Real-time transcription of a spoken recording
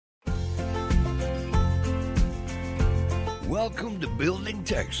Welcome to Building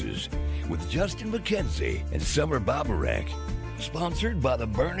Texas with Justin McKenzie and Summer Babarek. Sponsored by the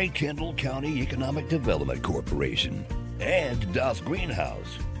Boerne Kendall County Economic Development Corporation and Das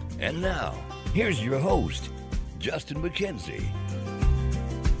Greenhouse. And now, here's your host, Justin McKenzie.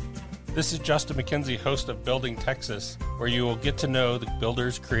 This is Justin McKenzie, host of Building Texas, where you will get to know the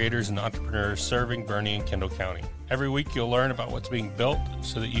builders, creators, and entrepreneurs serving Boerne and Kendall County. Every week you'll learn about what's being built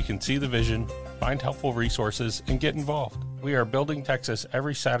so that you can see the vision, find helpful resources, and get involved. We are Building Texas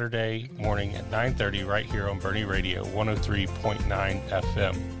every Saturday morning at 9:30 right here on Boerne Radio 103.9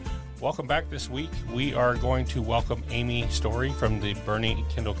 FM. Welcome back this week. We are going to welcome Amy Story from the Boerne and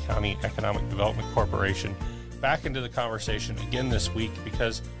Kendall County Economic Development Corporation back into the conversation again this week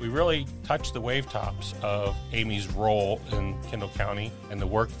because we really touched the wave tops of Amy's role in Kendall County and the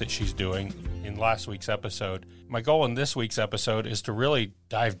work that she's doing in last week's episode. My goal in this week's episode is to really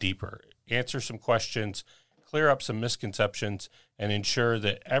dive deeper, answer some questions, clear up some misconceptions, and ensure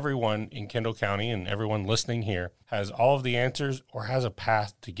that everyone in Kendall County and everyone listening here has all of the answers or has a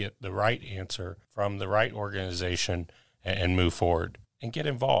path to get the right answer from the right organization and move forward and get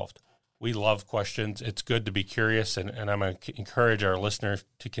involved. We love questions. It's good to be curious, and I'm going to encourage our listeners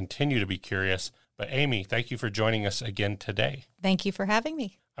to continue to be curious. But Amy, thank you for joining us again today. Thank you for having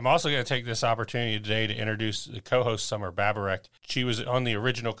me. I'm also going to take this opportunity today to introduce the co-host, Summer Babarek. She was on the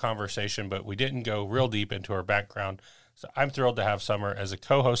original conversation, but we didn't go real deep into her background. So I'm thrilled to have Summer as a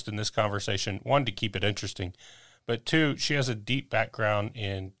co-host in this conversation, one, to keep it interesting, but two, she has a deep background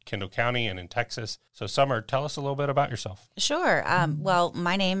in Kendall County and in Texas. So Summer, tell us a little bit about yourself. Sure. Well,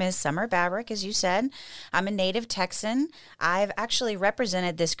 my name is Summer Babarek, as you said. I'm a native Texan. I've actually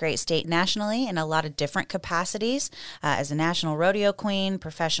represented this great state nationally in a lot of different capacities, as a national rodeo queen,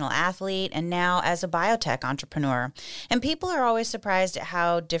 professional athlete, and now as a biotech entrepreneur. And people are always surprised at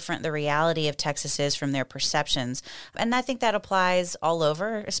how different the reality of Texas is from their perceptions. And I think that applies all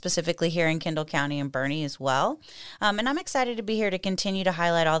over, specifically here in Kendall County and Boerne as well. And I'm excited to be here to continue to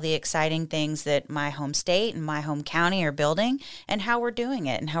highlight all the exciting things that my home state and my home county are building and how we're doing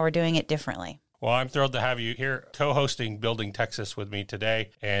it and how we're doing it differently. Well, I'm thrilled to have you here co-hosting Building Texas with me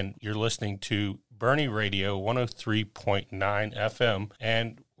today, and you're listening to Boerne Radio 103.9 FM,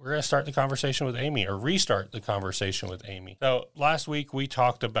 and we're going to start the conversation with Amy, or restart the conversation with Amy. So last week we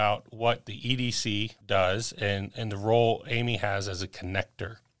talked about what the EDC does and the role Amy has as a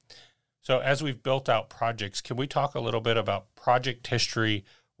connector. So as we've built out projects, can we talk a little bit about project history,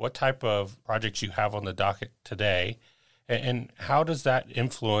 what type of projects you have on the docket today, and how does that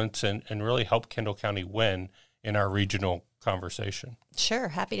influence and really help Kendall County win in our regional conversation? Sure.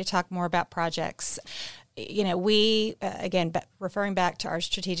 Happy to talk more about projects. You know, we, again, referring back to our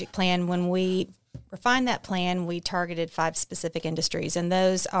strategic plan, when we refined that plan, we targeted 5 specific industries, and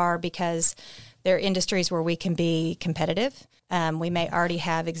those are because they're industries where we can be competitive. We may already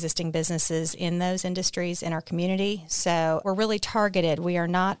have existing businesses in those industries in our community. So we're really targeted. We are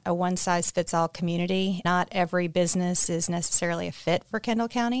not a one-size-fits-all community. Not every business is necessarily a fit for Kendall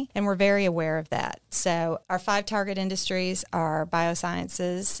County, and we're very aware of that. So our 5 target industries are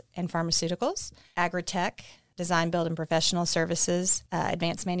biosciences and pharmaceuticals, agri-tech, design, build, and professional services,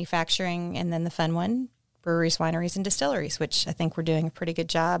 advanced manufacturing, and then the fun one, breweries, wineries, and distilleries, which I think we're doing a pretty good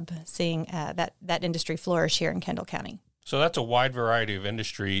job seeing that industry flourish here in Kendall County. So that's a wide variety of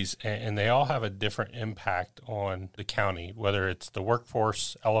industries, and they all have a different impact on the county, whether it's the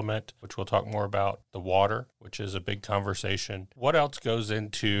workforce element, which we'll talk more about, the water, which is a big conversation. What else goes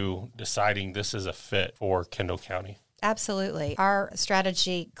into deciding this is a fit for Kendall County? Absolutely. Our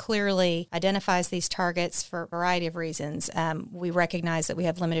strategy clearly identifies these targets for a variety of reasons. We recognize that we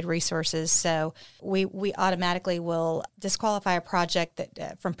have limited resources, so we automatically will disqualify a project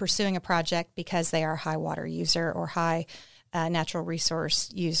from pursuing a project because they are a high water user or high natural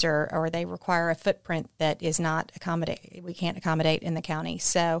resource user, or they require a footprint that is not we can't accommodate in the county.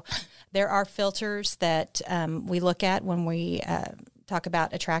 So there are filters that we look at when we talk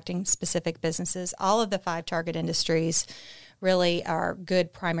about attracting specific businesses. All of the 5 target industries really are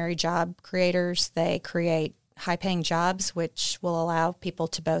good primary job creators. They create high-paying jobs, which will allow people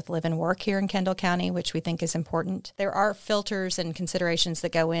to both live and work here in Kendall County, which we think is important. There are filters and considerations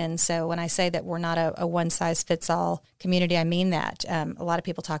that go in. So when I say that we're not a one-size-fits-all community, I mean that. A lot of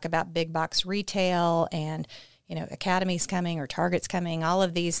people talk about big box retail and Academy's coming or Target's coming, all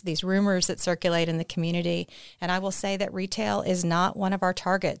of these rumors that circulate in the community. And I will say that retail is not one of our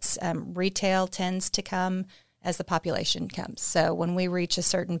targets. Retail tends to come as the population comes. So when we reach a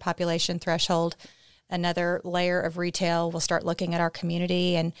certain population threshold, another layer of retail will start looking at our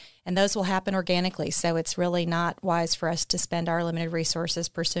community, and And those will happen organically. So it's really not wise for us to spend our limited resources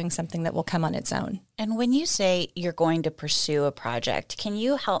pursuing something that will come on its own. And when you say you're going to pursue a project, can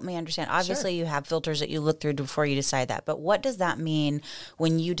you help me understand? Obviously, you have filters that you look through before you decide that. But what does that mean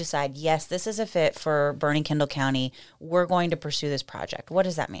when you decide, yes, this is a fit for Boerne, Kendall County, we're going to pursue this project? What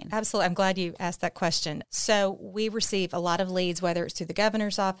does that mean? Absolutely. I'm glad you asked that question. So we receive a lot of leads, whether it's through the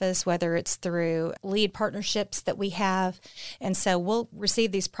governor's office, whether it's through lead partnerships that we have. And so we'll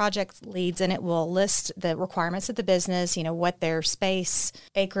receive these project leads, and it will list the requirements of the business, what their space,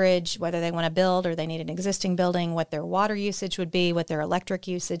 acreage, whether they want to build or they need an existing building, what their water usage would be, what their electric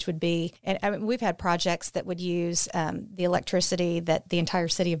usage would be. And we've had projects that would use the electricity that the entire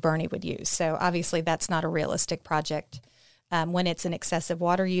city of Boerne would use. So obviously that's not a realistic project. When it's an excessive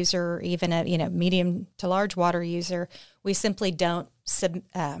water user, even a medium to large water user, we simply don't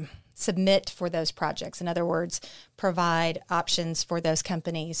submit for those projects. In other words, provide options for those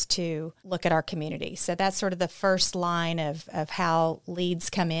companies to look at our community. So that's sort of the first line of how leads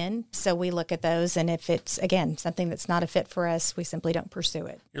come in. So we look at those, and if it's, again, something that's not a fit for us, we simply don't pursue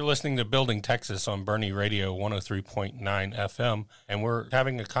it. You're listening to Building Texas on Boerne Radio 103.9 FM, and we're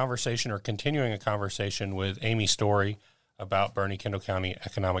having a conversation or continuing a conversation with Amy Story about Boerne, Kendall County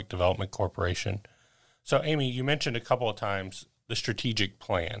Economic Development Corporation. So, Amy, you mentioned a couple of times the strategic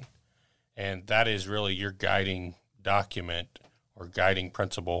plan. And that is really your guiding document or guiding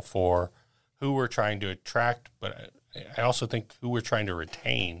principle for who we're trying to attract, but I also think who we're trying to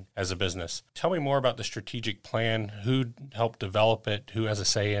retain as a business. Tell me more about the strategic plan. Who helped develop it? Who has a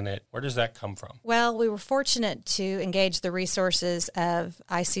say in it? Where does that come from? Well, we were fortunate to engage the resources of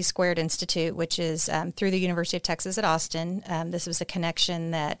IC Squared Institute, which is through the University of Texas at Austin. This was a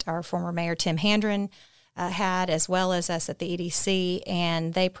connection that our former mayor, Tim Handren, had, as well as us at the EDC,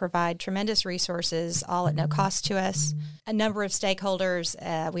 and they provide tremendous resources, all at no cost to us. A number of stakeholders,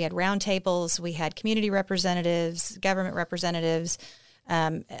 we had roundtables, we had community representatives, government representatives,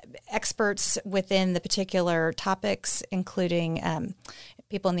 experts within the particular topics, including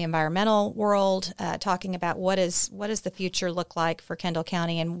people in the environmental world, talking about what does the future look like for Kendall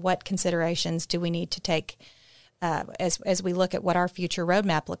County, and what considerations do we need to take as we look at what our future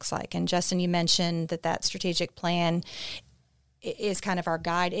roadmap looks like. And Justin, you mentioned that strategic plan is kind of our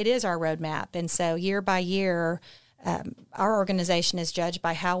guide. It is our roadmap. And so year by year, our organization is judged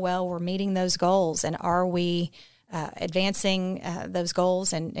by how well we're meeting those goals, and are we advancing those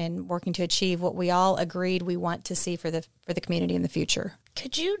goals and working to achieve what we all agreed we want to see for the community in the future.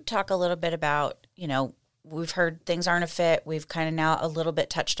 Could you talk a little bit about, we've heard things aren't a fit. We've kind of now a little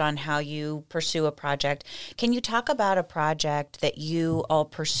bit touched on how you pursue a project. Can you talk about a project that you all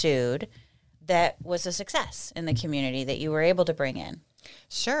pursued that was a success in the community that you were able to bring in?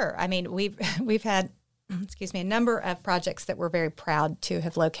 Sure. I mean, we've had, a number of projects that we're very proud to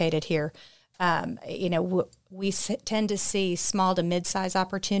have located here. We tend to see small to mid-size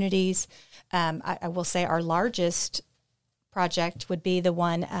opportunities. I will say our largest project would be the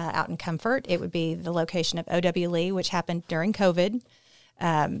one out in Comfort. It would be the location of O.W. Lee, which happened during COVID.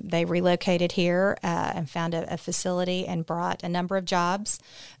 They relocated here and found a facility and brought a number of jobs.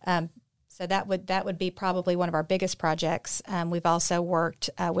 So that would be probably one of our biggest projects. We've also worked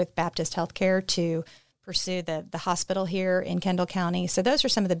with Baptist Healthcare to pursue the hospital here in Kendall County. So those are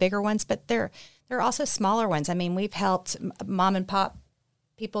some of the bigger ones, but there are also smaller ones. I mean, we've helped mom and pop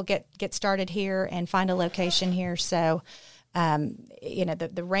people get started here and find a location here. So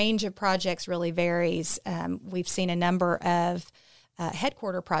the range of projects really varies. We've seen a number of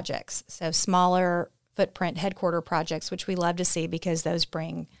headquarter projects, so smaller footprint headquarter projects, which we love to see because those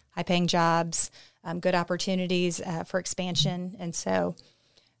bring high-paying jobs, good opportunities for expansion. And so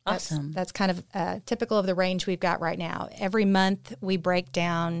awesome. That's kind of typical of the range we've got right now. Every month we break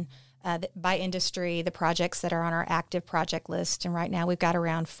down by industry the projects that are on our active project list, and right now we've got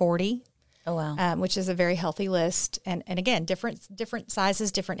around 40. Oh, wow. Which is a very healthy list. And again, different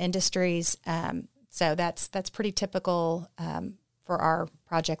sizes, different industries. So that's pretty typical for our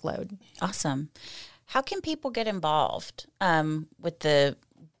project load. Awesome. How can people get involved with the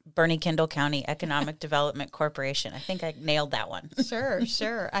Boerne, Kendall County Economic Development Corporation? I think I nailed that one.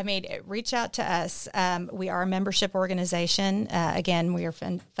 Sure. I mean, reach out to us. We are a membership organization. Again, we are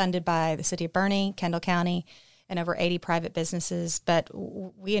funded by the city of Boerne, Kendall County, and over 80 private businesses, but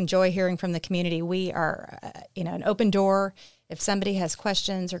we enjoy hearing from the community. We are, an open door. If somebody has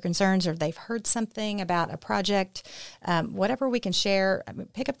questions or concerns, or they've heard something about a project, whatever we can share,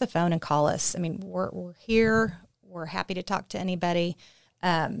 pick up the phone and call us. I mean, we're here. We're happy to talk to anybody.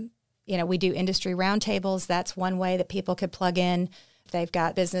 We do industry roundtables. That's one way that people could plug in. If they've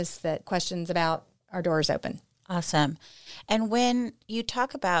got business that questions about, our door is open. Awesome. And when you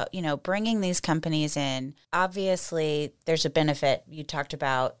talk about, bringing these companies in, obviously there's a benefit. You talked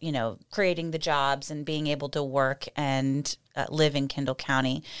about, creating the jobs and being able to work and live in Kendall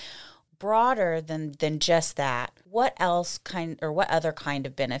County. Broader than just that, what other kind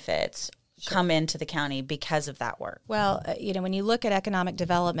of benefits come into the county because of that work? Well, When you look at economic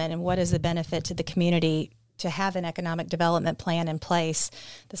development and what is the benefit to the community to have an economic development plan in place,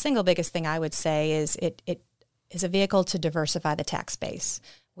 the single biggest thing I would say is it is a vehicle to diversify the tax base.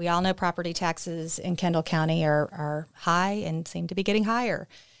 We all know property taxes in Kendall County are high and seem to be getting higher.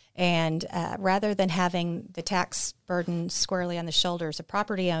 And rather than having the tax burden squarely on the shoulders of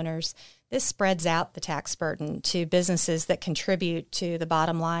property owners, this spreads out the tax burden to businesses that contribute to the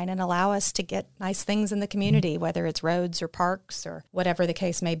bottom line and allow us to get nice things in the community, whether it's roads or parks or whatever the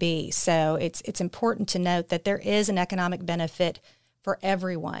case may be. So it's important to note that there is an economic benefit for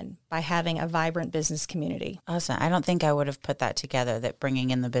everyone by having a vibrant business community. Awesome. I don't think I would have put that together, that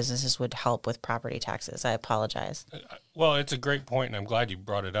bringing in the businesses would help with property taxes. I apologize. Well, it's a great point, and I'm glad you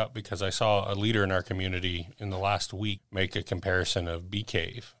brought it up because I saw a leader in our community in the last week make a comparison of Bee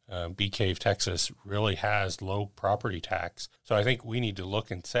Cave. Bee Cave, Texas really has low property tax. So I think we need to look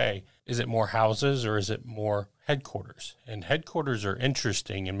and say, is it more houses or is it more headquarters? And headquarters are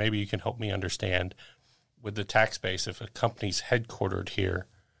interesting, and maybe you can help me understand with the tax base, if a company's headquartered here,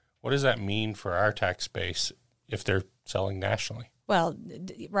 what does that mean for our tax base if they're selling nationally? Well,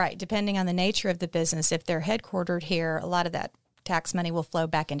 right. Depending on the nature of the business, if they're headquartered here, a lot of that tax money will flow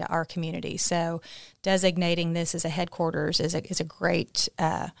back into our community. So designating this as a headquarters is a great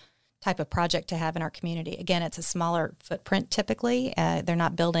type of project to have in our community. Again, it's a smaller footprint typically. They're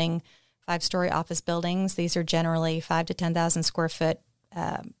not building 5-story office buildings. These are generally 5,000 to 10,000 square foot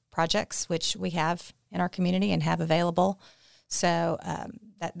projects, which we have in our community and have available. So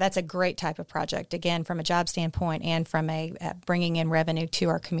that's a great type of project, again, from a job standpoint and from a bringing in revenue to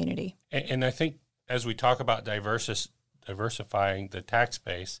our community. And I think as we talk about diversifying the tax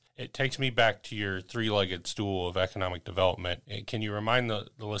base, it takes me back to your three-legged stool of economic development. Can you remind the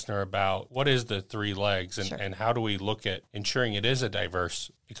listener about what is the three legs and, Sure. and how do we look at ensuring it is a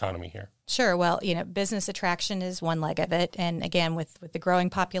diverse economy here? Sure. Well, business attraction is one leg of it. And again, with the growing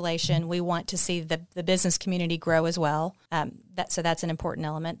population, we want to see the business community grow as well. So that's an important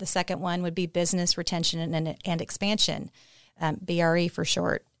element. The second one would be business retention and expansion, BRE for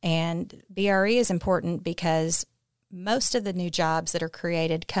short. And BRE is important because most of the new jobs that are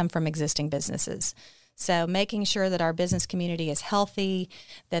created come from existing businesses. So making sure that our business community is healthy,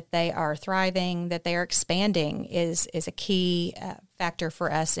 that they are thriving, that they are expanding is a key factor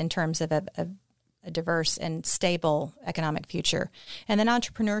for us in terms of a diverse and stable economic future. And then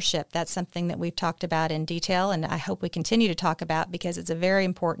entrepreneurship, that's something that we've talked about in detail, and I hope we continue to talk about because it's a very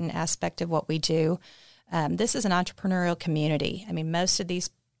important aspect of what we do. This is an entrepreneurial community. I mean, most of these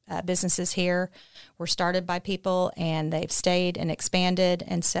businesses here were started by people and they've stayed and expanded.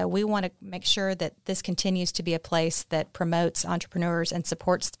 And so we want to make sure that this continues to be a place that promotes entrepreneurs and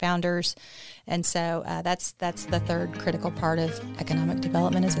supports founders. And so that's the third critical part of economic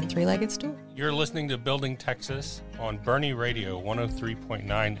development is a three-legged stool. You're listening to Building Texas on Boerne Radio 103.9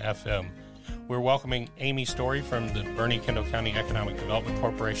 FM. We're welcoming Amy Story from the Boerne-Kendall County Economic Development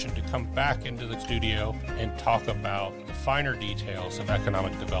Corporation to come back into the studio and talk about the finer details of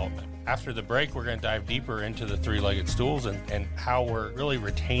economic development. After the break, we're going to dive deeper into the three-legged stools and how we're really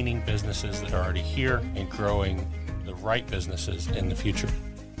retaining businesses that are already here and growing the right businesses in the future.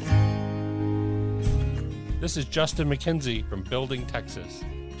 This is Justin McKenzie from Building Texas.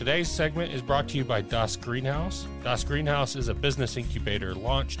 Today's segment is brought to you by Das Greenhouse. Das Greenhouse is a business incubator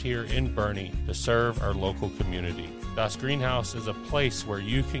launched here in Boerne to serve our local community. Das Greenhouse is a place where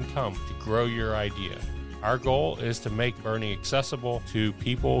you can come to grow your idea. Our goal is to make Boerne accessible to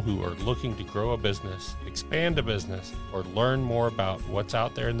people who are looking to grow a business, expand a business, or learn more about what's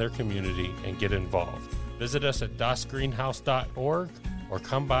out there in their community and get involved. Visit us at dasgreenhouse.org or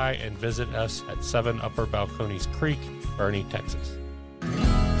come by and visit us at 7 Upper Balcones Creek, Boerne, Texas.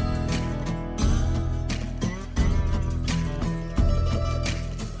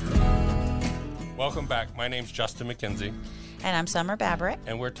 Welcome back. My name's Justin McKenzie. And I'm Summer Babrick.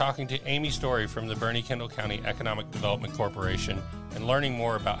 And we're talking to Amy Story from the Boerne-Kendall County Economic Development Corporation and learning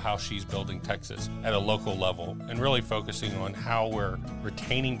more about how she's building Texas at a local level and really focusing on how we're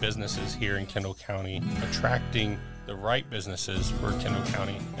retaining businesses here in Kendall County, attracting the right businesses for Kendall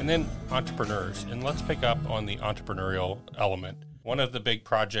County, and then entrepreneurs. And let's pick up on the entrepreneurial element. One of the big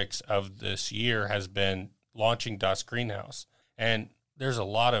projects of this year has been launching Das Greenhouse. And there's a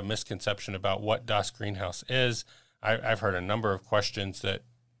lot of misconception about what Das Greenhouse is. I've heard a number of questions that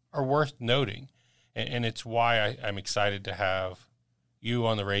are worth noting. And it's why I'm excited to have you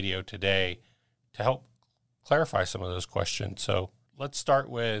on the radio today to help clarify some of those questions. So let's start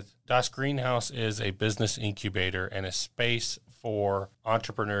with Das Greenhouse is a business incubator and a space for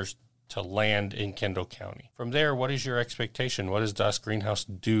entrepreneurs to land in Kendall County. From there, what is your expectation? What does Das Greenhouse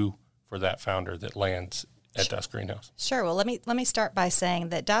do for that founder that lands at Das Greenhouse? Sure. Well, let me start by saying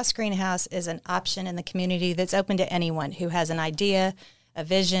that Das Greenhouse is an option in the community that's open to anyone who has an idea, a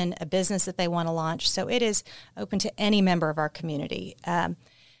vision, a business that they want to launch. So it is open to any member of our community.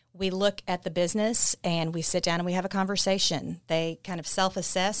 We look at the business and we sit down and we have a conversation. They kind of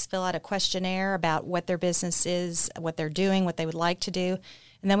self-assess, fill out a questionnaire about what their business is, what they're doing, what they would like to do.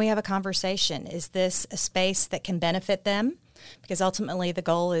 And then we have a conversation. Is this a space that can benefit them? Because ultimately the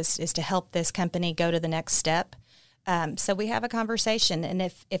goal is to help this company go to the next step. So we have a conversation. And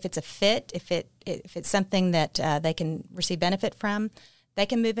if it's a fit, if it's something that they can receive benefit from, they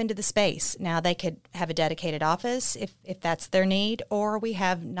can move into the space. Now, they could have a dedicated office if that's their need, or we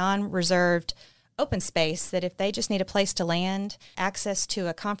have non-reserved open space that if they just need a place to land, access to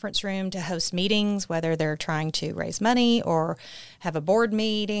a conference room to host meetings, whether they're trying to raise money or have a board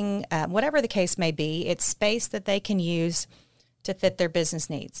meeting, whatever the case may be, it's space that they can use to fit their business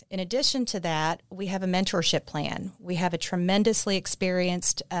needs. In addition to that, we have a mentorship plan. We have a tremendously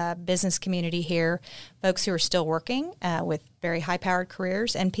experienced business community here, folks who are still working with very high-powered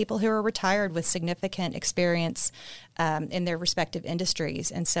careers and people who are retired with significant experience in their respective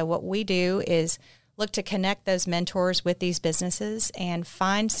industries. And so what we do is look to connect those mentors with these businesses and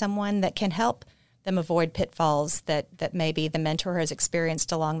find someone that can help them avoid pitfalls that maybe the mentor has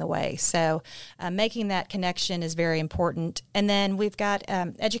experienced along the way. So making that connection is very important. And then we've got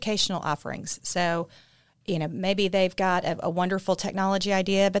educational offerings. So, maybe they've got a wonderful technology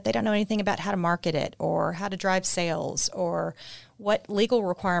idea, but they don't know anything about how to market it or how to drive sales or what legal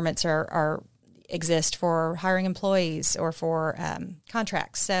requirements exist for hiring employees or for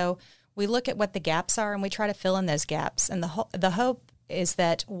contracts. So we look at what the gaps are and we try to fill in those gaps. And the hope is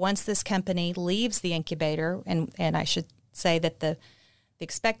that once this company leaves the incubator, and I should say that the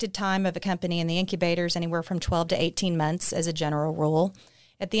expected time of a company in the incubator is anywhere from 12 to 18 months as a general rule.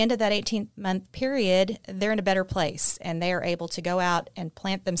 At the end of that 18-month period, they're in a better place, and they are able to go out and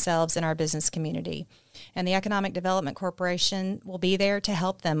plant themselves in our business community. And the Economic Development Corporation will be there to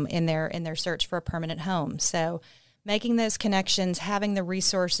help them in their search for a permanent home. So making those connections, having the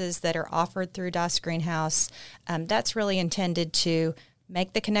resources that are offered through Das Greenhouse, that's really intended to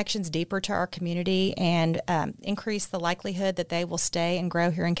make the connections deeper to our community and increase the likelihood that they will stay and grow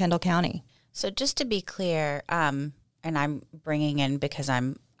here in Kendall County. So just to be clear, and I'm bringing in because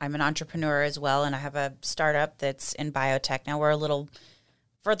I'm an entrepreneur as well, and I have a startup that's in biotech. Now we're a little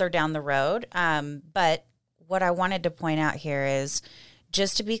further down the road, but what I wanted to point out here is,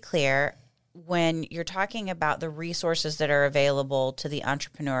 just to be clear, when you're talking about the resources that are available to the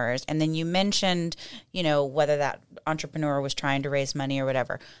entrepreneurs, and then you mentioned, whether that entrepreneur was trying to raise money or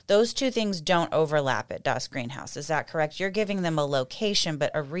whatever, those two things don't overlap at Das Greenhouse. Is that correct? You're giving them a location,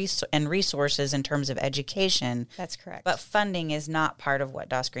 but and resources in terms of education. That's correct. But funding is not part of what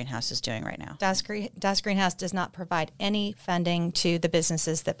Das Greenhouse is doing right now. Das Greenhouse does not provide any funding to the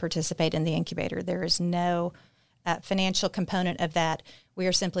businesses that participate in the incubator. There is no financial component of that. We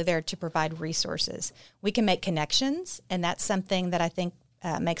are simply there to provide resources. We can make connections, and that's something that I think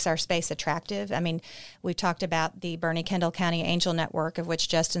makes our space attractive. I mean, we talked about the Boerne Kendall County Angel Network, of which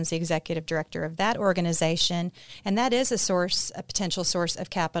Justin's the executive director of that organization, and that is a potential source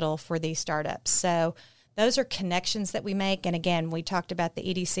of capital for these startups. So those are connections that we make. And again, we talked about the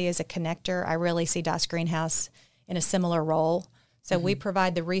EDC as a connector. I really see Das Greenhouse in a similar role. So we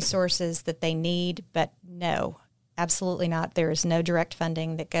provide the resources that they need, but no, absolutely not. There is no direct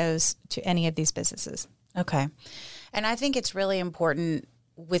funding that goes to any of these businesses. Okay. And I think it's really important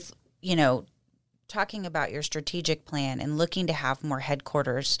with, talking about your strategic plan and looking to have more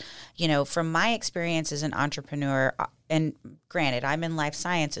headquarters. From my experience as an entrepreneur, and granted, I'm in life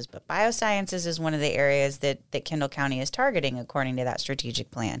sciences, but biosciences is one of the areas that Kendall County is targeting according to that strategic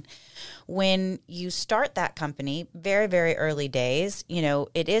plan. When you start that company, very, very early days,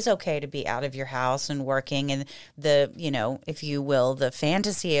 it is okay to be out of your house and working, and the, if you will, the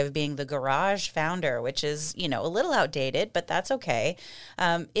fantasy of being the garage founder, which is, a little outdated, but that's okay.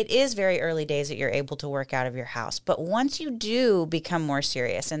 It is very early days that you're able to work out of your house. But once you do become more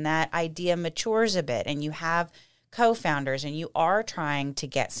serious and that idea matures a bit and you have co-founders and you are trying to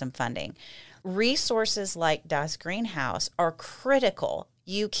get some funding, resources like Das Greenhouse are critical.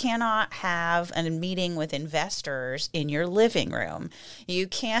 You cannot have a meeting with investors in your living room. You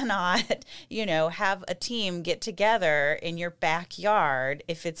cannot, have a team get together in your backyard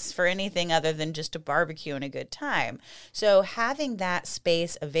if it's for anything other than just a barbecue and a good time. So having that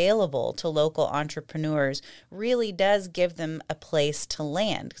space available to local entrepreneurs really does give them a place to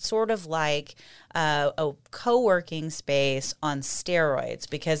land, sort of like a co-working space on steroids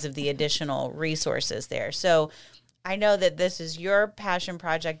because of the additional resources there. So I know that this is your passion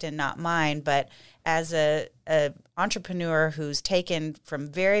project and not mine, but as a entrepreneur who's taken from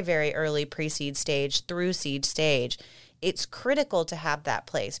very, very early pre-seed stage through seed stage, it's critical to have that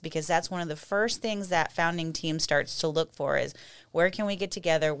place, because that's one of the first things that founding team starts to look for is, where can we get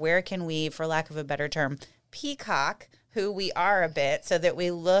together? Where can we, for lack of a better term, peacock who we are a bit, so that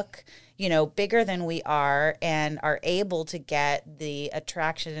we look, bigger than we are and are able to get the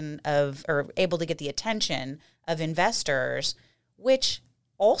attention of investors, which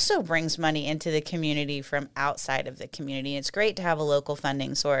also brings money into the community from outside of the community. It's great to have a local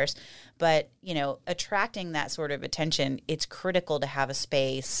funding source, but, attracting that sort of attention, it's critical to have a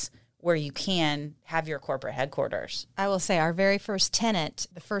space where you can have your corporate headquarters. I will say our very first tenant,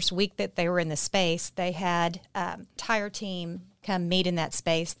 the first week that they were in the space, they had entire team come meet in that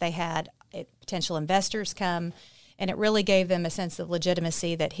space. They had potential investors come, and it really gave them a sense of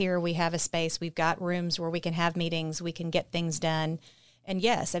legitimacy that here we have a space, we've got rooms where we can have meetings, we can get things done. And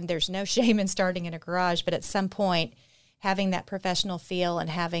yes, and there's no shame in starting in a garage, but at some point, having that professional feel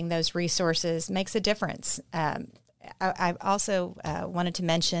and having those resources makes a difference. I also wanted to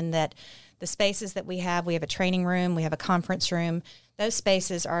mention that the spaces that we have a training room, we have a conference room. Those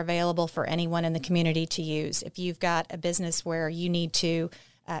spaces are available for anyone in the community to use. If you've got a business where you need to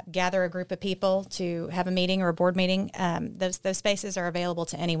gather a group of people to have a meeting or a board meeting, those spaces are available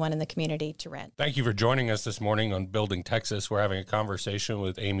to anyone in the community to rent. Thank you for joining us this morning on Building Texas. We're having a conversation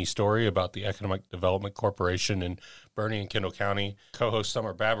with Amy Story about the Economic Development Corporation in Boerne and Kendall County. Co-host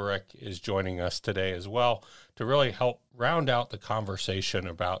Summer Babarek is joining us today as well to really help round out the conversation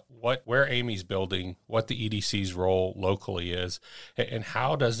about where Amy's building, what the EDC's role locally is, and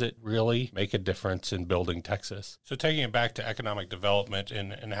how does it really make a difference in building Texas. So taking it back to economic development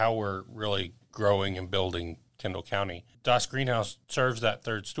and how we're really growing and building Kendall County, Das Greenhouse serves that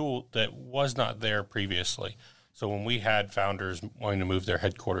third stool that was not there previously. So when we had founders wanting to move their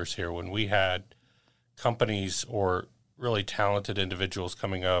headquarters here, when we had companies or really talented individuals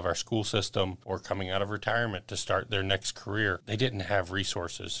coming out of our school system or coming out of retirement to start their next career, they didn't have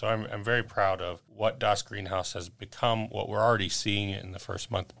resources. So I'm very proud of what Das Greenhouse has become, what we're already seeing in the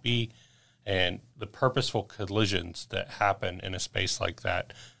first month be, and the purposeful collisions that happen in a space like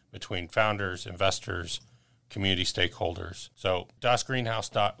that between founders, investors, community stakeholders. So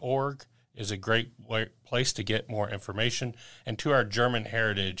dasgreenhouse.org is a great place to get more information. And to our German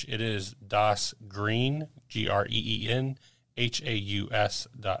heritage, it is Das Green, GREENHAUS.org.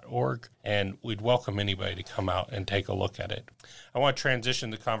 And we'd welcome anybody to come out and take a look at it. I want to transition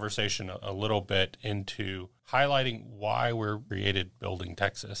the conversation a little bit into highlighting why we're created Building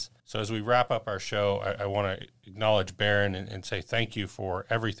Texas. So as we wrap up our show, I want to acknowledge Barron and say thank you for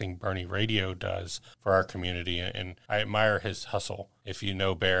everything Boerne Radio does for our community. And I admire his hustle. If you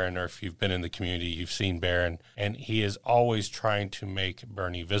know Barron or if you've been in the community, you've seen Barron. And he is always trying to make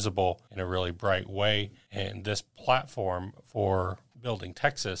Boerne visible in a really bright way. And this platform for Building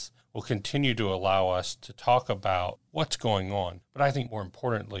Texas will continue to allow us to talk about what's going on, but I think more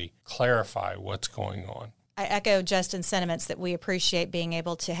importantly, clarify what's going on. I echo Justin's sentiments that we appreciate being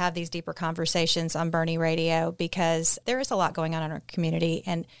able to have these deeper conversations on Boerne Radio, because there is a lot going on in our community,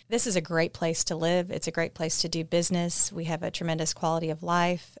 and this is a great place to live. It's a great place to do business. We have a tremendous quality of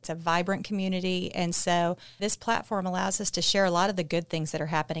life. It's a vibrant community, and so this platform allows us to share a lot of the good things that are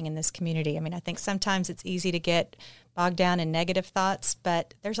happening in this community. I mean, I think sometimes it's easy to get bogged down in negative thoughts,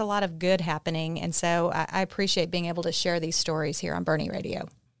 but there's a lot of good happening, and so I appreciate being able to share these stories here on Boerne Radio.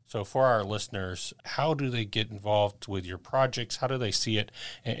 So for our listeners, how do they get involved with your projects? How do they see it?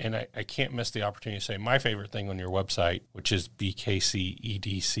 And I can't miss the opportunity to say my favorite thing on your website, which is bkcedc.com,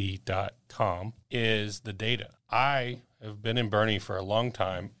 is the data. I have been in Boerne for a long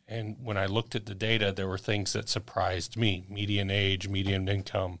time, and when I looked at the data, there were things that surprised me. Median age, median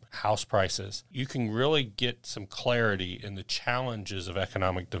income, house prices. You can really get some clarity in the challenges of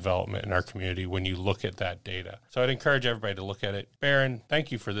economic development in our community when you look at that data. So I'd encourage everybody to look at it. Barron,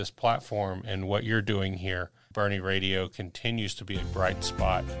 thank you for this platform and what you're doing here. Boerne Radio continues to be a bright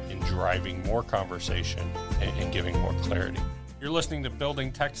spot in driving more conversation and giving more clarity. You're listening to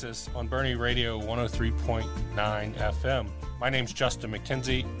Building Texas on Boerne Radio 103.9 FM. My name's Justin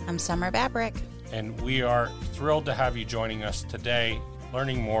McKenzie. I'm Summer Babarek. And we are thrilled to have you joining us today.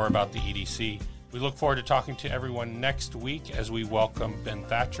 learning more about the EDC. We look forward to talking to everyone next week as we welcome Ben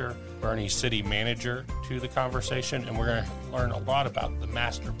Thatcher, Boerne City Manager, to the conversation, and we're going to learn a lot about the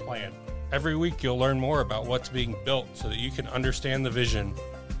master plan. Every week you'll learn more about what's being built so that you can understand the vision,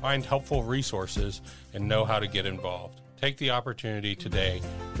 find helpful resources, and know how to get involved. Take the opportunity today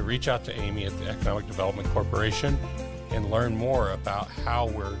to reach out to Amy at the Economic Development Corporation and learn more about how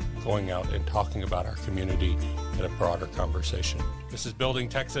we're going out and talking about our community in a broader conversation. This is Building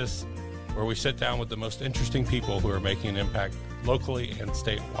Texas, where we sit down with the most interesting people who are making an impact locally and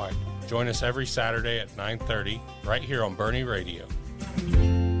statewide. Join us every Saturday at 9:30 right here on Boerne Radio.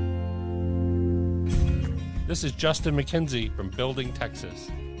 This is Justin McKenzie from Building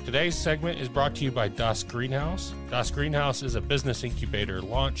Texas. Today's segment is brought to you by Das Greenhouse. Das Greenhouse is a business incubator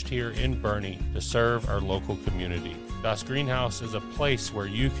launched here in Boerne to serve our local community. Das Greenhouse is a place where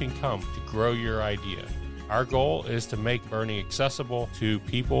you can come to grow your idea. Our goal is to make Boerne accessible to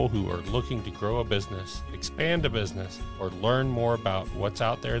people who are looking to grow a business, expand a business, or learn more about what's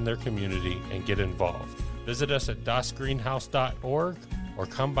out there in their community and get involved. Visit us at dasgreenhouse.org or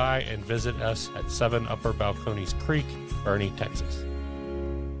come by and visit us at 7 Upper Balcones Creek, Boerne, Texas.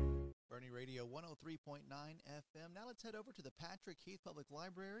 Boerne Radio 103.9 FM. Now let's head over to the Patrick Heath Public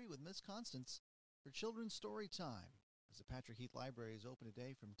Library with Miss Constance for Children's Story Time. As the Patrick Heath Library is open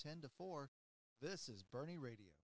today from 10 to 4, this is Boerne Radio.